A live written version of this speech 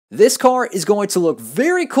This car is going to look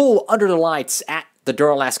very cool under the lights at the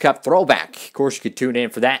Duralast Cup Throwback. Of course, you can tune in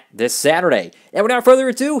for that this Saturday. And without further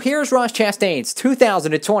ado, here's Ross Chastain's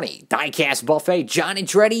 2020 Diecastbuffet John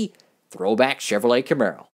Andretti Throwback Chevrolet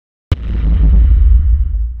Camaro.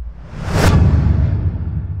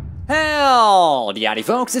 Howdy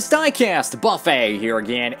folks, it's Diecastbuffet here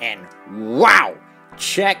again, and wow!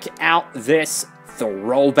 Check out this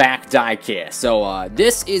throwback diecast. So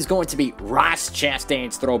this is going to be Ross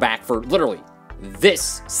Chastain's throwback for literally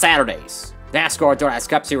this Saturday's NASCAR Duralast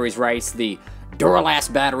Cup Series race, the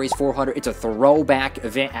Duralast Batteries 400. It's a throwback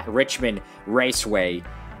event at Richmond Raceway.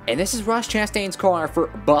 And this is Ross Chastain's car for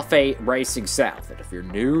Buffet Racing South. And if you're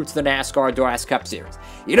new to the NASCAR Duralast Cup Series,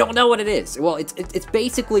 you don't know what it is. Well, it's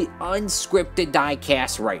basically unscripted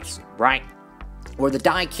diecast racing, right? Where the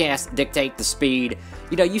diecast dictate the speed.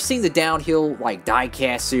 You know, you've seen the downhill, like,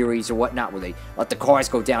 diecast series or whatnot, where they let the cars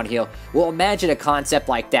go downhill. Well, imagine a concept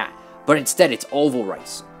like that, but instead it's oval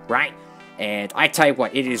racing, right? And I tell you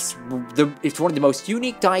what, it's one of the most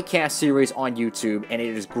unique diecast series on YouTube, and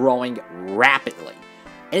it is growing rapidly.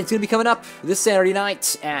 And it's going to be coming up this Saturday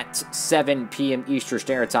night at 7 p.m. Eastern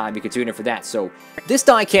Standard Time. You can tune in for that. So, this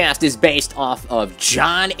diecast is based off of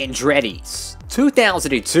John Andretti's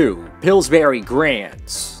 2002 Pillsbury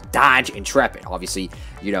Grands Dodge Intrepid. Obviously,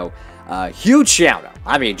 you know, huge shout out.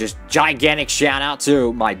 I mean, just gigantic shout out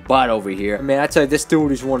to my bud over here. I mean, I tell you, this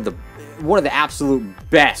dude is one of the absolute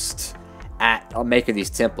best at making these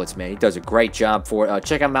templates, man. He does a great job for it.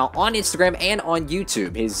 Check him out on Instagram and on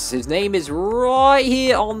YouTube. His name is right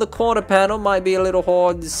here on the corner panel. Might be a little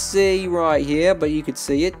hard to see right here, but you can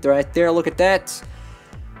see it right there. Look at that.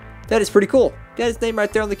 That is pretty cool. Got his name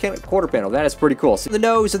right there on the quarter panel. That is pretty cool. So the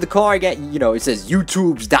nose of the car, you got, you know, it says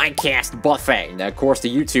YouTube's Diecastbuffet. And of course, the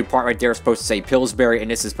YouTube part right there is supposed to say Pillsbury, and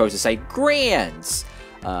this is supposed to say Grands.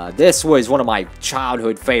 This was one of my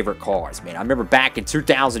childhood favorite cars, man. I remember back in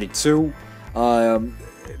 2002,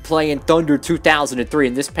 playing Thunder 2003,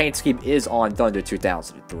 and this paint scheme is on Thunder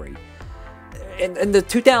 2003. And the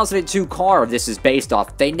 2002 car this is based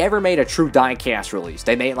off, they never made a true diecast release.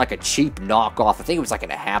 They made like a cheap knockoff. I think it was like in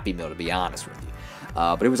a Happy Meal, to be honest with you.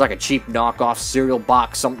 But it was like a cheap knockoff cereal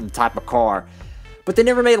box, something type of car. But they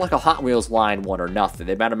never made like a Hot Wheels line one or nothing.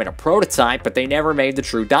 They might have made a prototype, but they never made the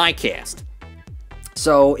true diecast.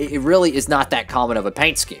 So it really is not that common of a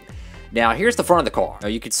paint scheme. Now, here's the front of the car. Now,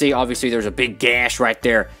 you can see, obviously, there's a big gash right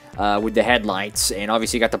there with the headlights. And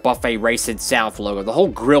obviously, you got the Buffet Racing South logo. The whole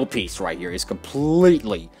grill piece right here is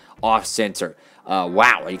completely off-center.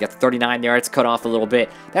 Wow, you got the 39 there. It's cut off a little bit.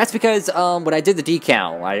 That's because when I did the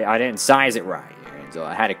decal, I didn't size it right. And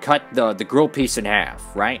I had to cut the grill piece in half,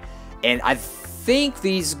 right? And I think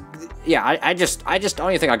these... Yeah, I don't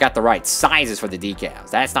even think I got the right sizes for the decals.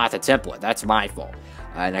 That's not the template. That's my fault.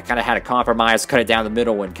 And I kind of had to compromise, cut it down the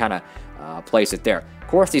middle, and kind of place it there. Of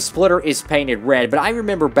course, the splitter is painted red, but I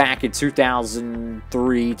remember back in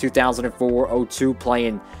 2003, 2004, 02,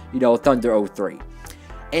 playing, you know, Thunder 03.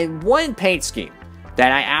 And one paint scheme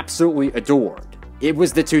that I absolutely adored, it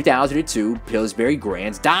was the 2002 Pillsbury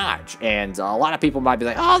Grands Dodge. And a lot of people might be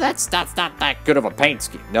like, oh, that's not that good of a paint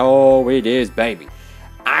scheme. No, it is, baby.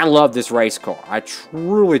 I love this race car. I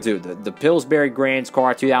truly do. The Pillsbury Grands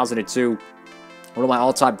car, 2002, one of my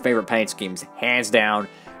all-time favorite paint schemes, hands down,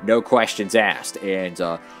 no questions asked. And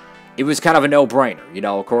it was kind of a no-brainer. You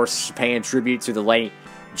know, of course, paying tribute to the late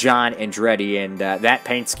John Andretti, and that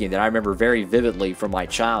paint scheme that I remember very vividly from my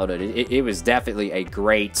childhood. It was definitely a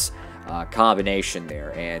great combination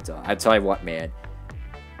there. And I tell you what, man,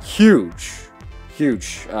 huge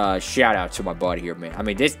shout-out to my buddy here, man. I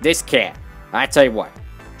mean, this cat, I tell you what,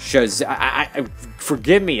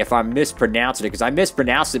 forgive me if I'm mispronouncing it, because I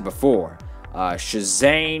mispronounced it before.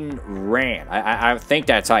 Shazane Rand. I think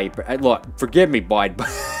that's how you... Look, forgive me, bud.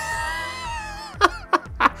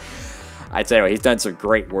 I tell you what, he's done some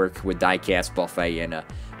great work with Diecastbuffet, and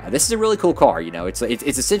this is a really cool car. You know, it's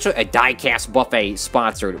essentially a Diecastbuffet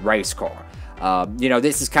sponsored race car. You know,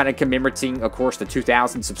 this is kind of commemorating, of course, the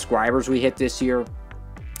 2,000 subscribers we hit this year.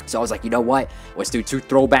 So I was like, you know what? Let's do two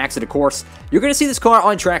throwbacks. And of course, you're going to see this car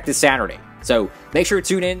on track this Saturday. So make sure to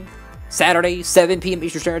tune in. Saturday, 7 p.m.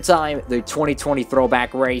 Eastern Standard Time, the 2020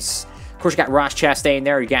 throwback race. Of course, you got Ross Chastain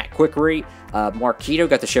there. You got Quickery. Marquito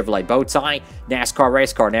got the Chevrolet bow tie. NASCAR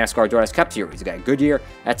race car, NASCAR Duralast Cup Series. You got Goodyear.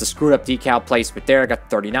 That's a screwed up decal placement there. Got the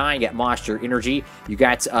 39. You got Monster Energy. You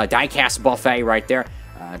got Diecastbuffet right there.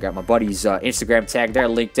 I got my buddy's Instagram tag there,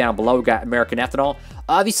 linked down below. We got American Ethanol.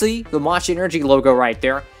 Obviously, the Monster Energy logo right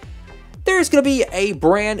there. There's going to be a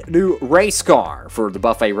brand new race car for the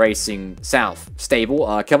Buffet Racing South stable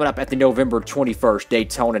coming up at the November 21st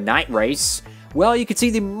Daytona night race. Well, you can see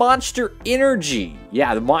the Monster Energy.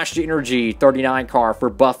 Yeah, the Monster Energy 39 car for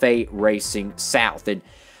Buffet Racing South. And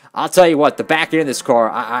I'll tell you what, the back end of this car,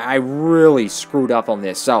 I really screwed up on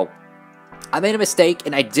this. So, I made a mistake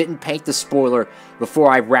and I didn't paint the spoiler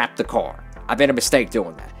before I wrapped the car. I made a mistake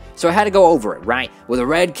doing that. So I had to go over it, right? Well, the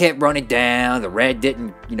red kept running down. The red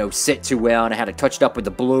didn't, you know, sit too well. And I had to touch it up with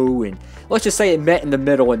the blue. And let's just say it met in the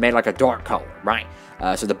middle and made like a dark color, right?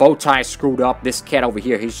 So the bow tie screwed up. This cat over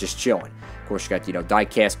here, he's just chilling. Of course, you got, you know,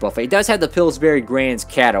 Diecastbuffet. It does have the Pillsbury Grand's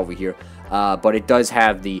cat over here. But it does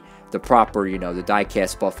have the proper, you know, the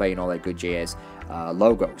Diecastbuffet and all that good jazz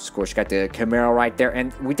logos. Of course, you got the Camaro right there.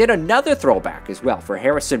 And we did another throwback as well for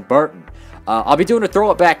Harrison Burton. I'll be doing a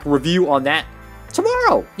throwback review on that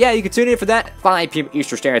tomorrow. Yeah, you can tune in for that, 5 p.m.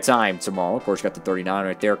 Eastern Standard Time tomorrow. Of course, you got the 39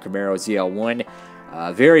 right there, Camaro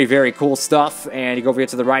ZL1. Very, very cool stuff. And you go over here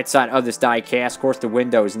to the right side of this diecast. Of course, the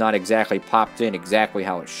window is not exactly popped in exactly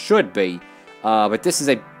how it should be. But this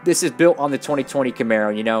is built on the 2020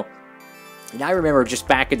 Camaro, you know. And I remember just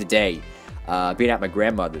back in the day, being at my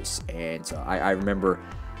grandmother's. And I remember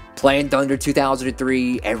playing Thunder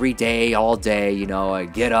 2003 every day, all day. You know, I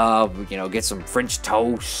get up, you know, get some French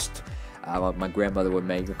toast. My grandmother would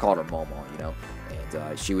make, I called her Mama, you know,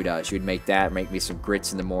 and she would make that, make me some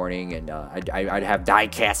grits in the morning, and I'd have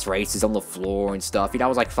diecast races on the floor and stuff. You know, I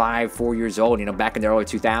was like 4 years old, you know, back in the early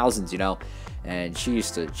 2000s, you know, and she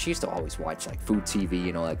used to always watch like food TV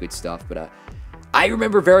and all that good stuff. But I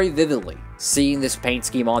remember very vividly seeing this paint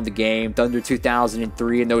scheme on the game, Thunder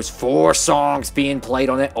 2003, and those 4 songs being played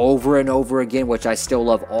on it over and over again, which I still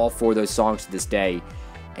love all 4 of those songs to this day.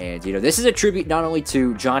 And, you know, this is a tribute not only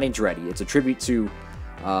to John Andretti, it's a tribute to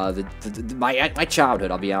my childhood,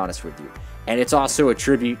 I'll be honest with you. And it's also a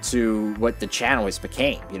tribute to what the channel has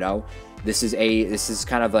became, you know. This is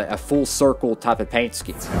kind of a full circle type of paint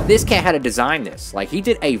scheme. This cat had to design this. Like, he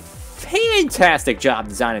did a fantastic job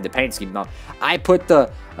designing the paint scheme. Now, I put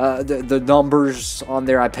the numbers on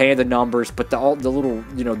there, I painted the numbers, but all the little,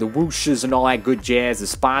 you know, the whooshes and all that good jazz, the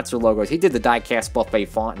sponsor logos, he did the Diecastbuffet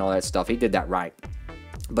font and all that stuff. He did that right.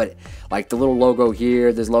 But, like, the little logo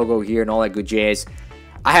here, this logo here, and all that good jazz,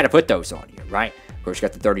 I had to put those on here, right? Of course, you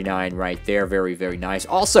got the 39 right there. Very, very nice.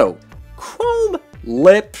 Also, chrome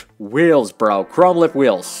lip wheels, bro. Chrome lip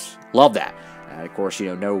wheels. Love that. Of course,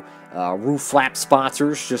 you know, no roof flap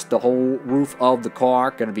sponsors. Just the whole roof of the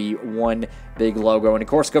car. Going to be one big logo. And, of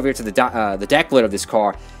course, go over here to the deck lid of this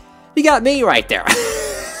car. You got me right there.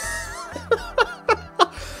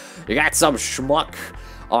 You got some schmuck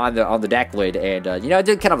on the deck lid, and you know, I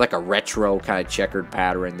did kind of like a retro kind of checkered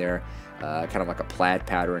pattern there, kind of like a plaid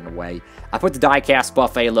pattern in a way. I put the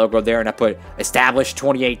Diecastbuffet logo there, and I put established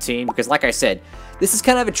 2018 because, like I said, this is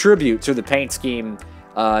kind of a tribute to the paint scheme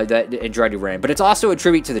that Andretti ran, but it's also a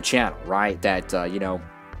tribute to the channel, right? That you know,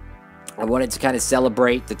 I wanted to kind of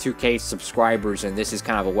celebrate the 2K subscribers, and this is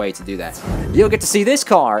kind of a way to do that. You'll get to see this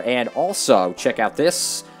car, and also check out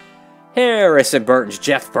this Harrison Burton's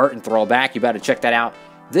Jeff Burton throwback. You better check that out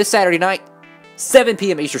this Saturday night, 7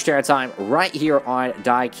 p.m. Eastern Standard Time, right here on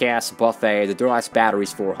Diecastbuffet, the Duralast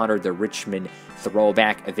Batteries 400, the Richmond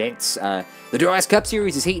Throwback events. The Duralast Cup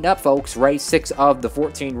Series is heating up, folks. Race 6 of the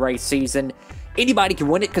 14-race season. Anybody can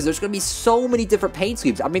win it because there's going to be so many different paint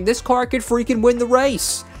schemes. I mean, this car could freaking win the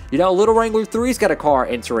race. You know, Little Wrangler 3's got a car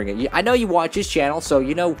entering it. I know you watch his channel, so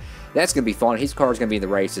you know that's going to be fun. His car's going to be in the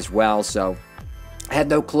race as well, so I had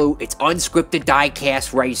no clue. It's unscripted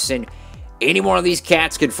diecast racing. Any one of these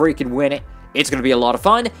cats can freaking win it. It's going to be a lot of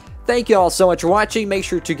fun. Thank you all so much for watching. Make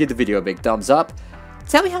sure to give the video a big thumbs up.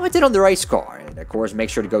 Tell me how I did on the race car. And, of course, make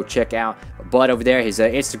sure to go check out Bud over there, his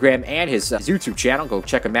Instagram and his YouTube channel. Go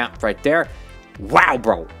check him out right there. Wow,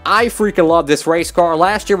 bro. I freaking love this race car.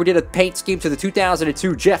 Last year, we did a paint scheme to the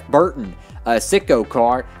 2002 Jeff Burton Sicko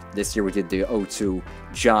car. This year, we did the 02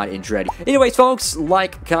 John Andretti. Anyways, folks,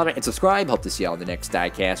 like, comment, and subscribe. Hope to see you all in the next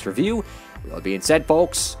diecast review. With that being said,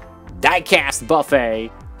 folks,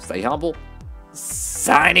 Diecastbuffet, stay humble,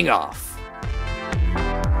 signing off.